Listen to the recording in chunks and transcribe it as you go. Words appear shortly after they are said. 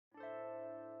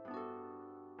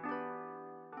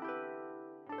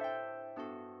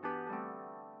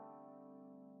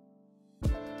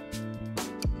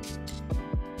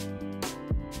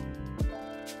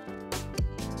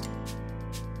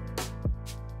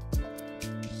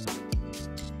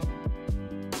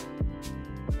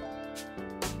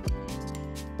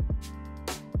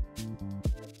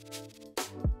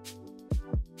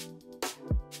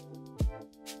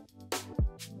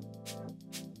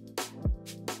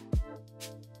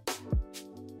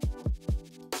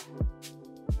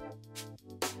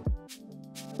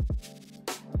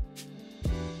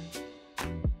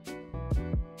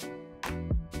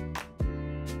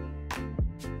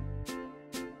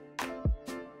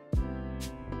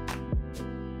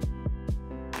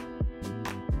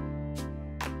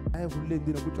ፀሐይ ሁሌ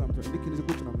እንዲህ ነው ቁጭ ነው የምትለው ልክ እንደዚህ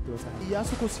ቁጭ ነው የምትለው ፀሐይ ኢያሱ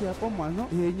እኮ ሲያቆም ማለት ነው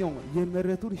ይሄኛው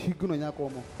የመሬቱን ህግ ነው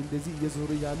ያቆመው እንደዚህ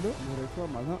እየዞረ ያለው መሬቷ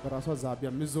ማለት ነው በራሷ ዛቢያ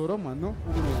የሚዞረው ማለት ነው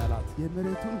ሁሉ ነው ያላት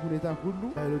የመሬቱን ሁኔታ ሁሉ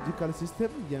ባዮሎጂካል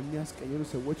ሲስተም የሚያስቀይሩ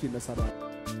ሰዎች ይነሳሉ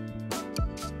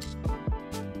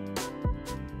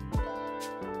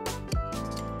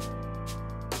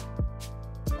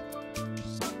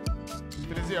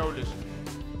ስለዚህ ያውልሽ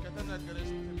ከተነገረሽ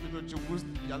ትንቢቶች ውስጥ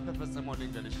ያልተፈጸመው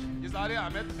ልንገርሽ የዛሬ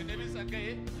ዓመት በነቢይ ጸጋዬ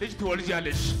ልጅ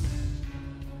ትወልጃለሽ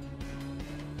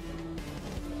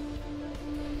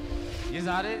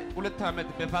የዛሬ 2 ዓመት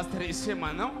በፓስተር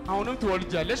ኢሴማ ነው አሁንም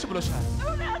ትወልጃለሽ ብሎሻል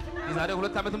የዛሬ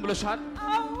 2 ዓመትም ብሎሻል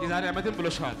የዛሬ ዓመትም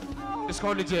ብሎሻል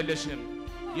እስካሁን ልጅ የለሽም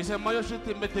የሰማዮሽ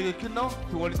ትንቢት ትክክል ነው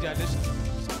ትወልጃለሽ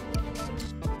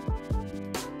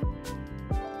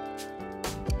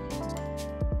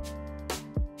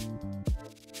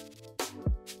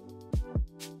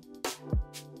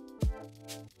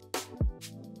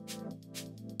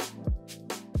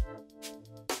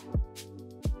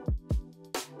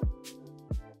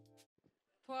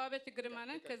ተዋበች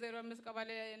ግርማነ ከ05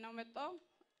 ቀበሌ ነው መጣው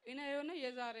እኔ የሆነ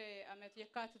የዛሬ አመት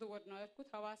የካቲት ወር ነው ያልኩት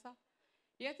ሐዋሳ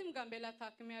የትም ጋምቤላ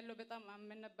ታክም ያለው በጣም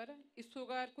አመን ነበር እሱ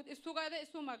ጋር ያልኩት እሱ ጋር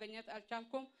እሱ ማግኘት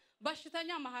አልቻልኩም በሽተኛ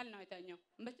መሃል ነው የተኛው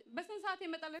በስንት ሰዓት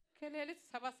ይመጣል ከሌሊት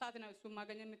 7 ሰዓት ነው እሱ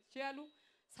ማግኘት የምትችላሉ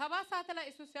 7 ሰዓት ላይ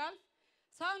እሱ ሲያልፍ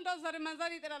ሰው እንደው ዘር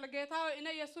መንዘር ይጥራል ጌታው እኔ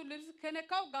የሱ ልብስ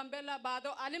ከነካው ጋምቤላ ባዶ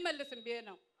አልመልስም ቢሄ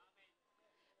ነው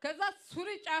ከዛ ሱሪ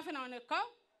ጫፍ ነው ነካው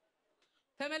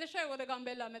ተመለሸ ወደ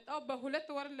ጋምቤላ መጣው በሁለት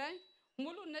ወር ላይ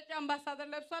ሙሉ ነጭ አምባሳደር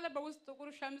ለብሷል በውስጥ ጥቁር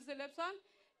ሸሚዝ ለብሷል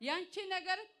ያንቺ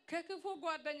ነገር ከክፉ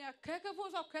ጓደኛ ከክፉ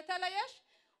ሰው ከተለያሽ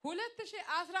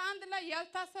 2011 ላይ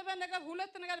ያልታሰበ ነገር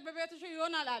ሁለት ነገር በቤትሽ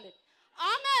ይሆናል አለ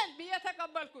አሜን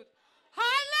በየተቀበልኩት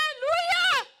ሃሌሉያ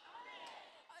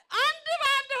አንድ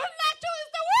ባንድ ሁላችሁ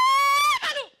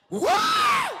እስተዋሉ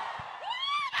ዋው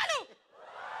ባሉ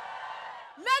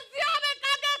ለዚያ በቃ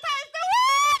ጌታ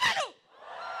እስተዋሉ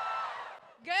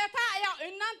ጌታ ያው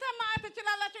እናንተ ማለት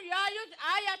ትችላላችሁ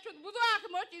ያያችሁት ብዙ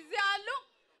አክሞች እዚህ አሉ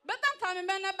በጣም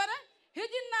ታመመ ነበር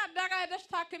ሂጂና ዳጋ ሄደሽ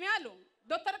ታክሚ አሉ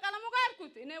ዶክተር ቀለሙ ጋር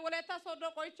አልኩት እኔ ወላይታ ሶዶ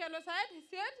ቆይቻለሁ ሳይድ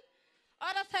ሲሄድ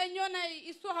አረ ሰኞ ነይ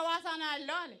እሱ ሐዋሳ ነው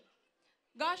ያለው አለ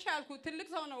ጋሽ አልኩት ትልቅ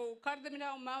ሰው ነው ካርድ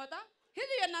ምናው ማወጣ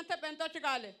ሂጂ የእናንተ ጴንጦች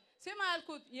ጋር አለ ሲማ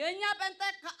አልኩት የኛ ጴንጤ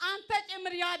አንተ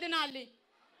ጭምር ያድናል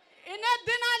እኔ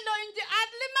ድናለሁ እንጂ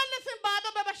አልመለስም ባዶ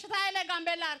በበሽታ ላይ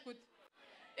ጋምቤላ አልኩት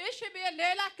እሺ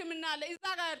በሌላ ህክምና አለ እዛ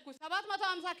ጋር አልኩት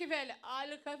 750 ክፈል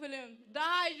አልከፍልም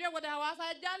ዳሃ ይዤ ወደ ሐዋሳ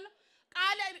ሄጃለሁ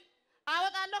ቃል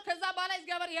አወጣለሁ ከዛ በኋላ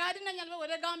እግዚአብሔር ያድነኛል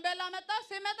ወደ ጋምቤላ መጣ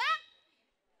ሲመጣ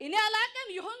እኔ አላቅም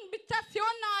ይሁን ብቻ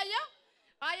ሲሆን ነው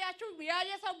አያችሁ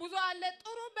ያየሰው ብዙ አለ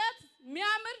ጥሩ ቤት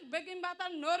ሚያምር በግንባታ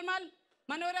ኖርማል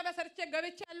መኖሪያ በሰርቼ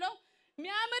ገብቻለሁ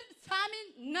ሚያምር ሳሚ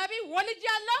ነቢ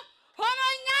ወልጃለሁ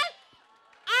ሆኖኛል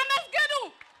አመስግኑ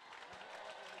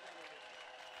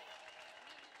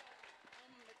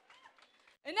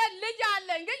እኔ ልጅ አለ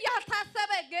እንግዲህ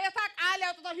ያልታሰበ ጌታ ቃል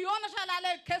ያወጣው ይሆነሻል አለ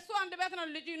ከሱ አንድ ቤት ነው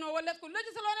ልጅ ነው ወለድኩ ልጅ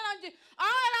ስለሆነ ነው እንጂ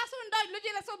አሁን ራሱ እንዳው ልጅ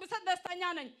ለሰው ብሰጥ ደስተኛ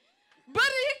ነኝ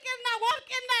ብር ይቅርና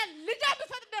ወርቅና ልጅ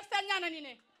ብሰጥ ደስተኛ ነኝ እኔ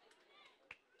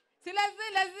ስለዚህ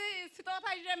ለዚህ ስጦታ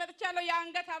ይዤ መጥቻለሁ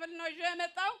የአንገት ሐብል ነው ይዤ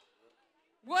መጣው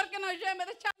ወርቅ ነው ይዤ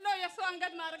መጥቻለሁ የሱ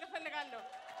አንገት ማድረግ ፈልጋለሁ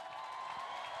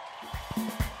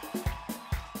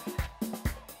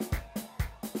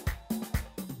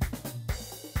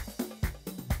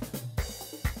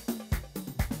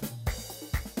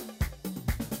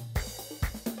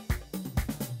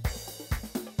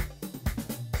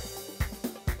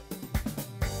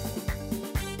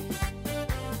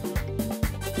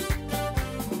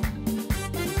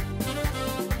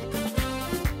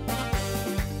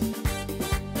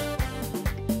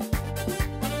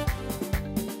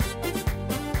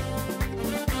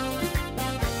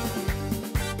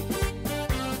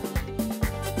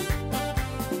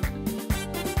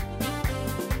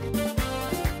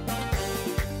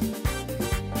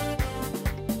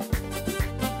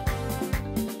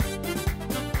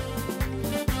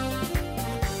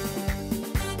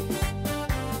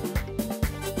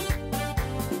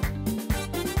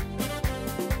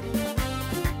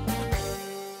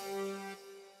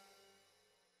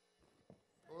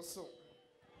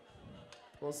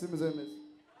ወስም ዘመን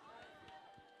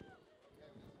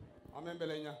አሜን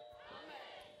በለኛ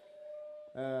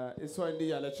እሷ እንዲህ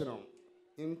ያለች ነው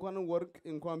እንኳን ወርቅ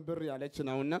እንኳን ብር ያለች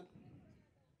ነውና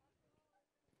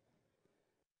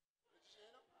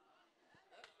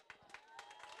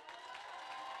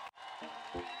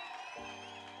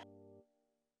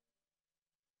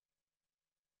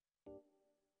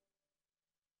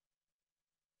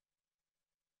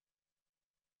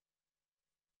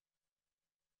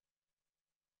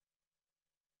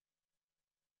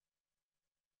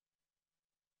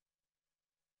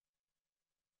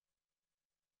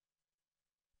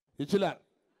ይችላል።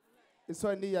 እሷ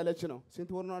እንዲህ ያለች ነው። ስንት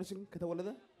ወር ነው አልሽኝ ከተወለደ?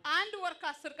 1 ወር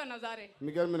ከ10 ቀን ነው ዛሬ።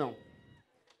 የሚገርም ነው።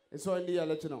 እሷ እንዲህ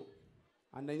ያለች ነው።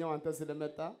 አንደኛው አንተ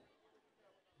ስለመጣ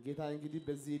ጌታ እንግዲህ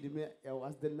በዚህ እድሜ ያው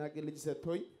አስደናቂ ልጅ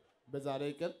ሰጥቶኝ በዛሬ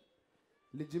ቀን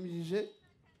ልጅም ይዤ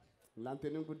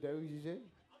ላንተንም ጉዳዩ ይዤ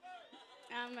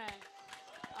አሜን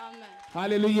አሜን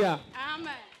ሃሌሉያ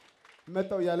አሜን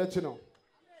መጣው ያለች ነው።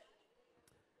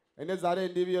 እኔ ዛሬ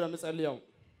እንዲህ ብዬ ነው የምጸልየው።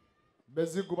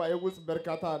 በዚህ ጉባኤ ውስጥ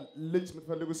በርካታ ልጅ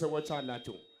የምትፈልጉ ሰዎች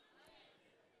አላችሁ።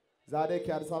 ዛሬ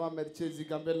ከአዲስ አበባ መጥቼ እዚህ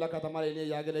ጋምቤላ ከተማ ላይ እኔ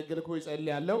ያገለግልኩ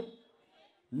ይጸልያለሁ።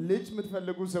 ልጅ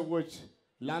የምትፈልጉ ሰዎች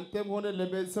ላንተም ሆነ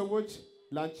ለቤተሰቦች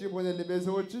ላንቺም ሆነ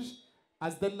ለቤተሰቦችሽ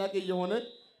አስደናቂ የሆነ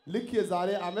ልክ የዛሬ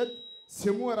ዓመት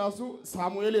ስሙ ራሱ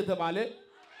ሳሙኤል የተባለ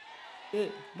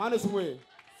ማነው ስሙ?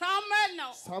 ሳሙኤል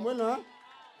ነው። ሳሙኤል ነው።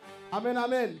 አሜን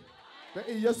አሜን።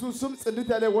 በኢየሱስ ስም ጽድት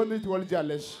ያለ ወንድ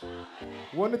ትወልጃለሽ።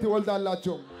 ወንድ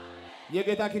ትወልዳላችሁ።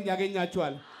 የጌታ ክንድ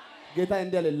ያገኛችኋል። ጌታ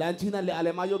እንዲያለ ላንቺና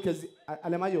ለዓለማየሁ ከዚህ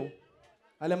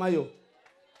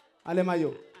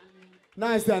ዓለማየሁ ና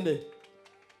እስቲ አንዴ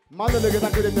ማን ለጌታ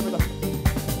ክንድ እንደመጣ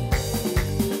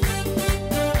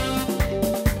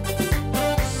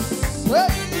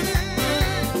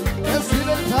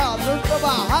እስልታ ልጥባ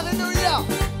ሃሌሉያ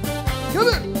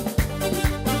ክብር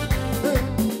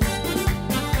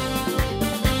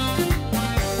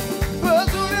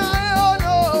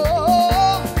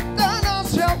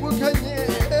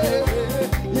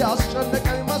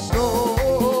ያስጨነቀኝ መስሎ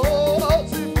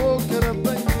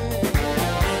ሲፎክርብኝ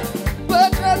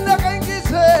በጨነቀኝ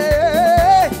ጊዜ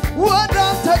ወደ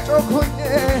አንተ ጮኽኩኝ።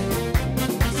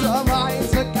 ሰማይን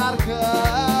ዝቅ አድርገህ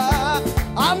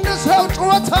አንድ ሰው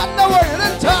ጩኸት አለ ወይ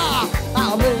እልልታ?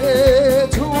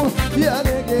 አቤቱ የኔ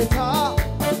ጌታ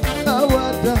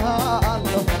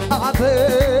እወድሃለሁ፣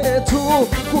 አቤቱ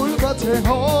ጉልበቴ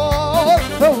ሆይ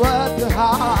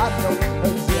እወድሃለሁ።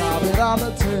 እግዚአብሔር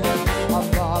አመት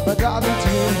አባ መድኃኒቴ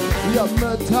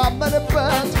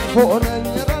የምታመንበት ሆነኝ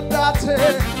ረዳቴ።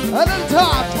 እልልታ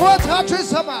ጩኸታችሁ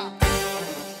ይሰማ።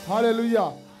 ሃሌሉያ።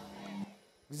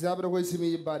 እግዚአብሔር ሆይ ስም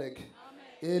ይባረክ።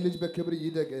 ይሄ ልጅ በክብር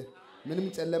ይደግ፣ ምንም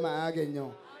ጨለማ አያገኘው፣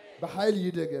 በኃይል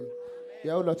ይደግም።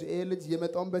 ያውላችሁ ይሄ ልጅ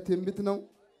የመጣውን በትንቢት ነው፣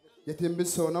 የትንቢት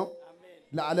ሰው ነው።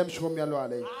 ለዓለም ሾም ያለው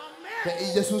አለኝ።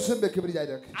 በኢየሱስም በክብር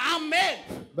ይደግ። አሜን።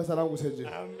 በሰላም ውሰጂ።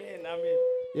 አሜን አሜን።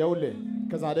 ይኸውልህ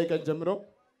ከዛሬ ቀን ጀምሮ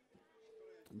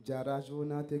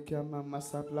ጃራጆና ተከማ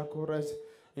ማሳፕላ ኮረስ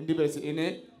እንዲህ በስ እኔ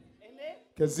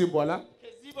ከዚህ በኋላ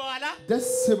ደስ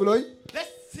ብሎኝ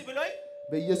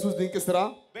በኢየሱስ ድንቅ ስራ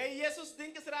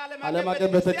ዓለም አቀፍ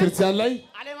ቤተክርስቲያን ላይ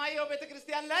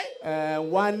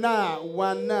ዋና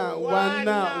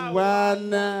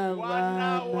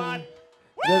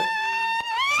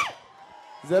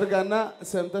ዘርጋና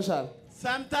ሰምተሻል።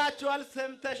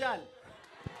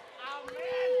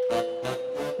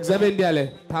 እግዚአብሔር እንዲህ አለ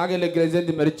ታገለግለኝ ዘንድ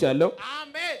መርጫለሁ።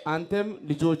 አንተም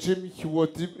ልጆችም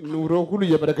ህይወትም ኑሮ ሁሉ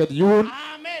የበረከት ይሁን።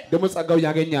 ደግሞ ጸጋው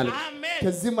ያገኛል።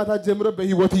 ከዚህ ማታ ጀምሮ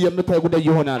በህይወት የምታይ ጉዳይ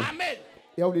ይሆናል።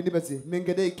 ያው ሊኒ በሲ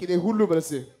መንገደ እቅዴ ሁሉ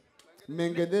በሲ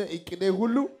መንገደ እቅዴ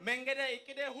ሁሉ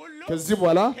ከዚህ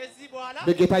በኋላ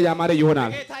በጌታ ያማረ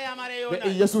ይሆናል።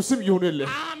 በኢየሱስም ይሁንልህ።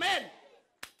 አሜን።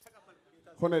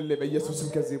 ሆነልህ በኢየሱስም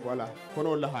ከዚህ በኋላ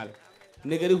ሆኖልሃል።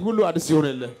 ነገር ሁሉ አዲስ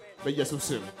ይሆንልህ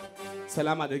በኢየሱስም።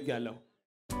 ሰላም አድርጌያለሁ።